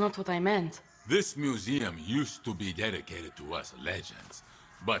 That's not what I meant. This museum used to be dedicated to us legends,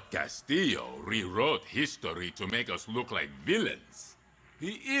 but Castillo rewrote history to make us look like villains.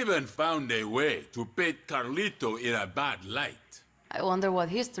 He even found a way to paint Carlito in a bad light. I wonder what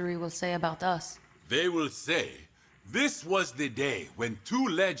history will say about us. They will say, this was the day when 2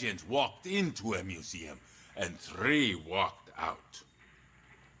 legends walked into a museum and 3 walked out.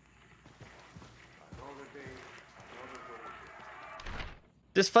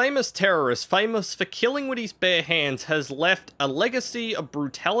 This famous terrorist, famous for killing with his bare hands, has left a legacy of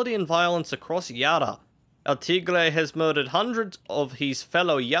brutality and violence across Yara. El Tigre has murdered hundreds of his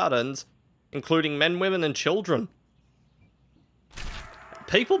fellow Yarans, including men, women, and children.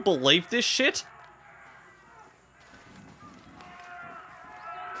 People believe this shit?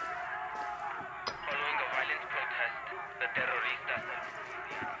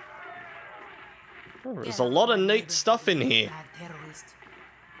 Oh, there's a lot of neat stuff in here.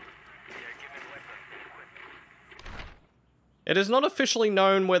 It is not officially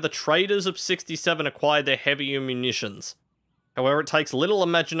known where the traders of 67 acquired their heavier munitions. However, it takes little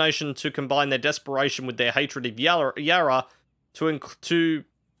imagination to combine their desperation with their hatred of Yara to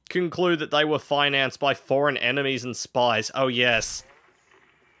conclude that they were financed by foreign enemies and spies. Oh yes.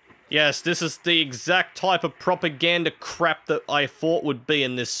 Yes, this is the exact type of propaganda crap that I thought would be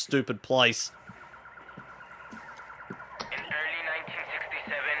in this stupid place. In early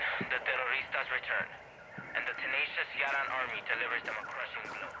 1967, the terroristas return, and the tenacious Yaran army delivers them a crushing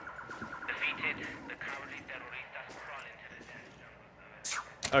blow. Defeated, the cowardly terroristas crawl into the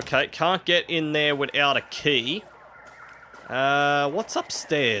den. Okay, can't get in there without a key. What's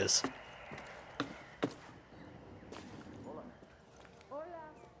upstairs?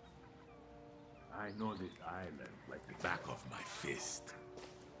 I know this island like the back of my fist.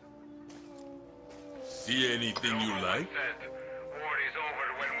 See anything you like? War is over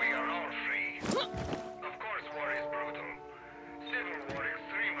when we are all free. Of course, war is brutal. Civil war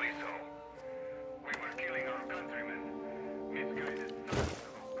extremely so. We were killing our countrymen. Misguided sons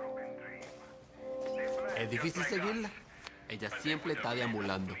of a broken dream. Es difícil seguirla. Ella siempre está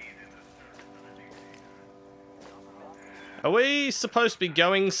deambulando. Are we supposed to be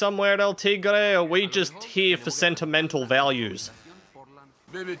going somewhere at El Tigre, or are we just here for sentimental values?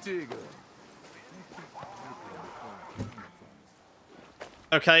 Baby Tigre.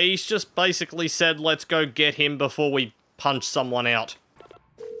 Okay, he's just basically said, let's go get him before we punch someone out.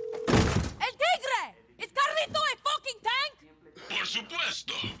 El Tigre! Is Carlito a fucking tank? Por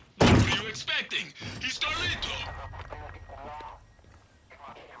supuesto. What were you expecting? He's Carlito.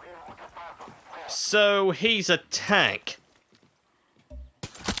 So, he's a tank.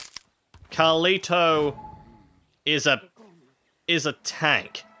 Carlito is a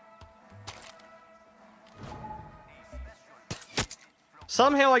tank.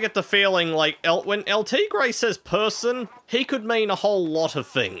 Somehow I get the feeling like when El Tigre says person, he could mean a whole lot of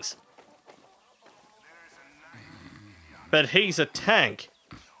things. But he's a tank.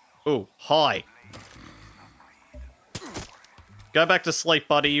 Ooh, hi. Go back to sleep,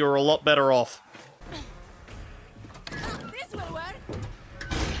 buddy. You're a lot better off. This will work.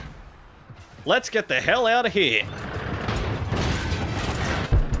 Let's get the hell out of here.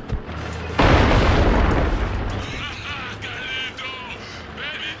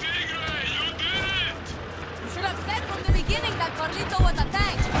 You should have said from the beginning that Carlito was a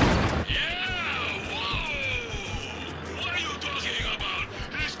tank. What are you talking about?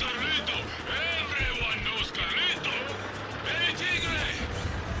 It's Carlito. Everyone knows Carlito. Hey, Tigre!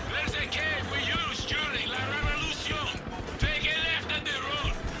 There's a cave we used during La Revolucion. Take a left at the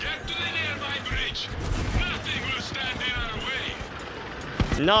road. Get to the nearby bridge. Nothing will stand in our way.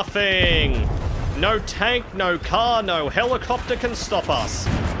 Nothing. No tank, no car, no helicopter can stop us.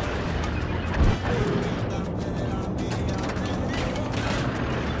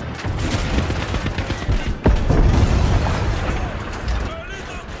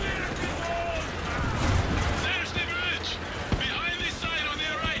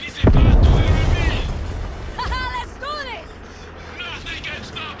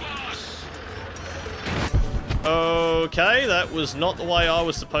 Okay, that was not the way I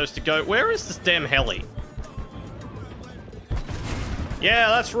was supposed to go. Where is this damn heli? Yeah,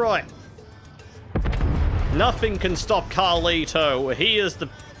 that's right. Nothing can stop Carlito. He is the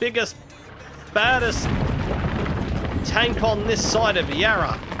biggest, baddest tank on this side of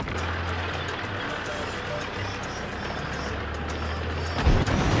Yara.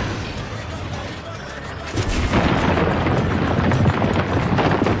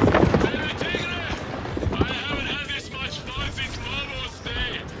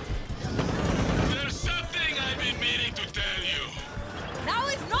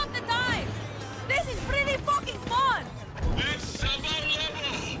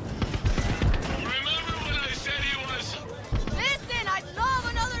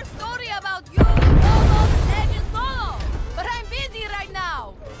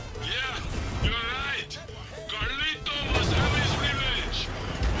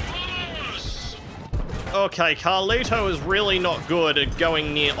 Okay, Carlito is really not good at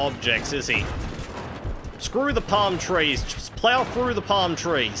going near objects, is he? Screw the palm trees. Just plow through the palm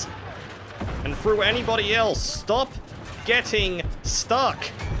trees. And through anybody else. Stop getting stuck.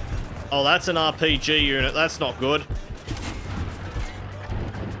 Oh, that's an RPG unit. That's not good.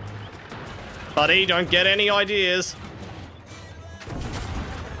 Buddy, don't get any ideas.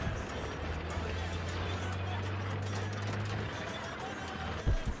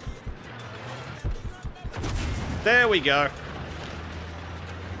 There we go.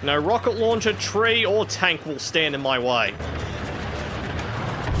 No rocket launcher, tree, or tank will stand in my way.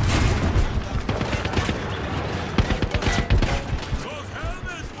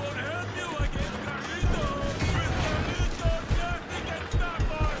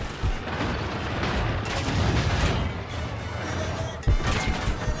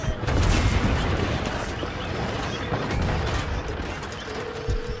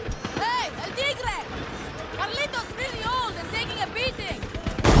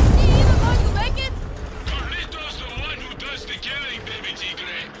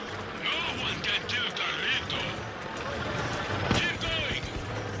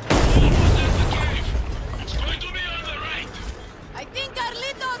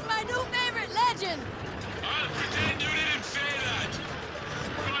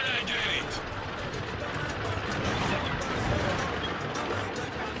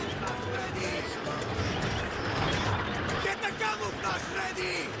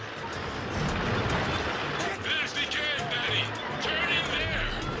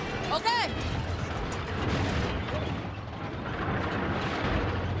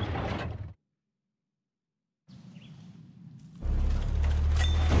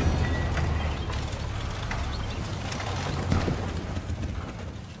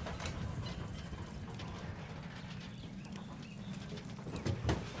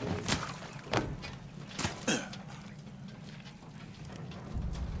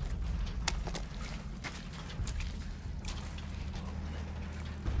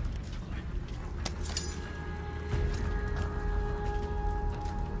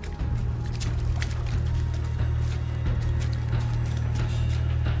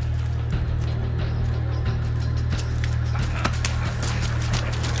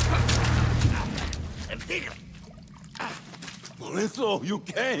 So you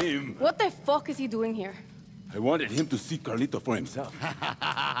came. What the fuck is he doing here? I wanted him to see Carlito for himself.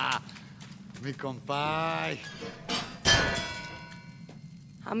 Mi compay.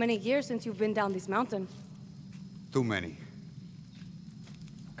 How many years since you've been down this mountain? Too many.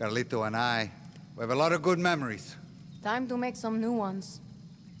 Carlito and I, we have a lot of good memories. Time to make some new ones.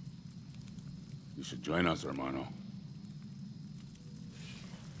 You should join us, hermano.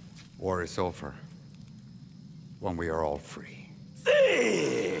 War is over. When we are all free.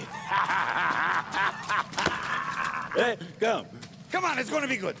 Hey, come. Come on, it's gonna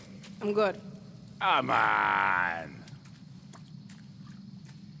be good. I'm good. Come on.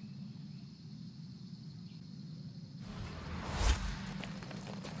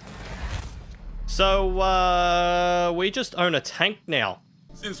 So, we just own a tank now.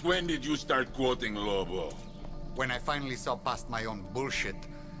 Since when did you start quoting Lobo? When I finally saw past my own bullshit,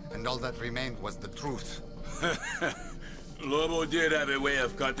 and all that remained was the truth. Lobo did have a way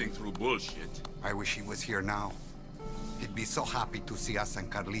of cutting through bullshit. I wish he was here now. He'd be so happy to see us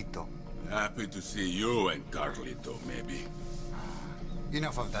and Carlito. Happy to see you and Carlito, maybe.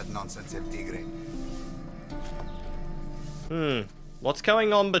 Enough of that nonsense, El Tigre. What's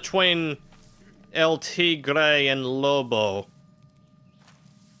going on between El Tigre and Lobo?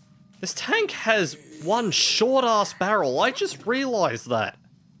 This tank has one short-ass barrel. I just realized that.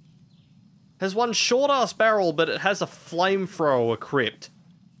 Has one short-ass barrel, but it has a flamethrower equipped.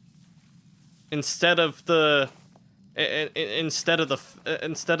 Instead of the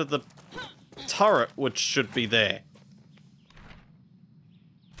turret, which should be there.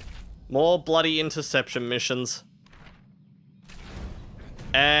 More bloody interception missions.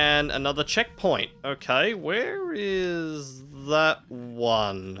 And another checkpoint. Okay, where is that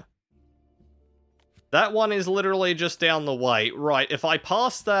one? That one is literally just down the way. Right, if I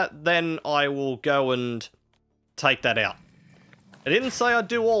pass that, then I will go and take that out. I didn't say I'd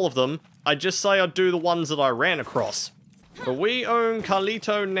do all of them. I just say I'd do the ones that I ran across. But we own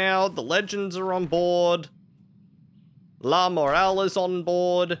Carlito now. The legends are on board. La Morale is on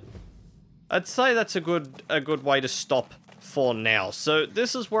board. I'd say that's a good way to stop for now. So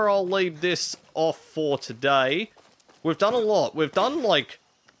this is where I'll leave this off for today. We've done a lot. We've done like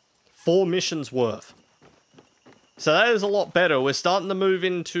 4 missions worth. So that is a lot better. We're starting to move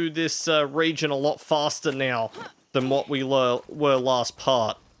into this region a lot faster now than what we were last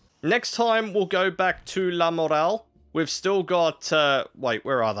part. Next time, we'll go back to La Morale. We've still got, wait,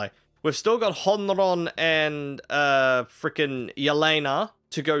 where are they? We've still got Honron and, frickin' Yelena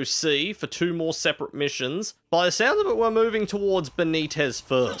to go see for 2 more separate missions. By the sound of it, we're moving towards Benitez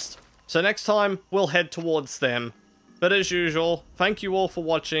first. So next time, we'll head towards them. But as usual, thank you all for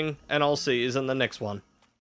watching, and I'll see you in the next one.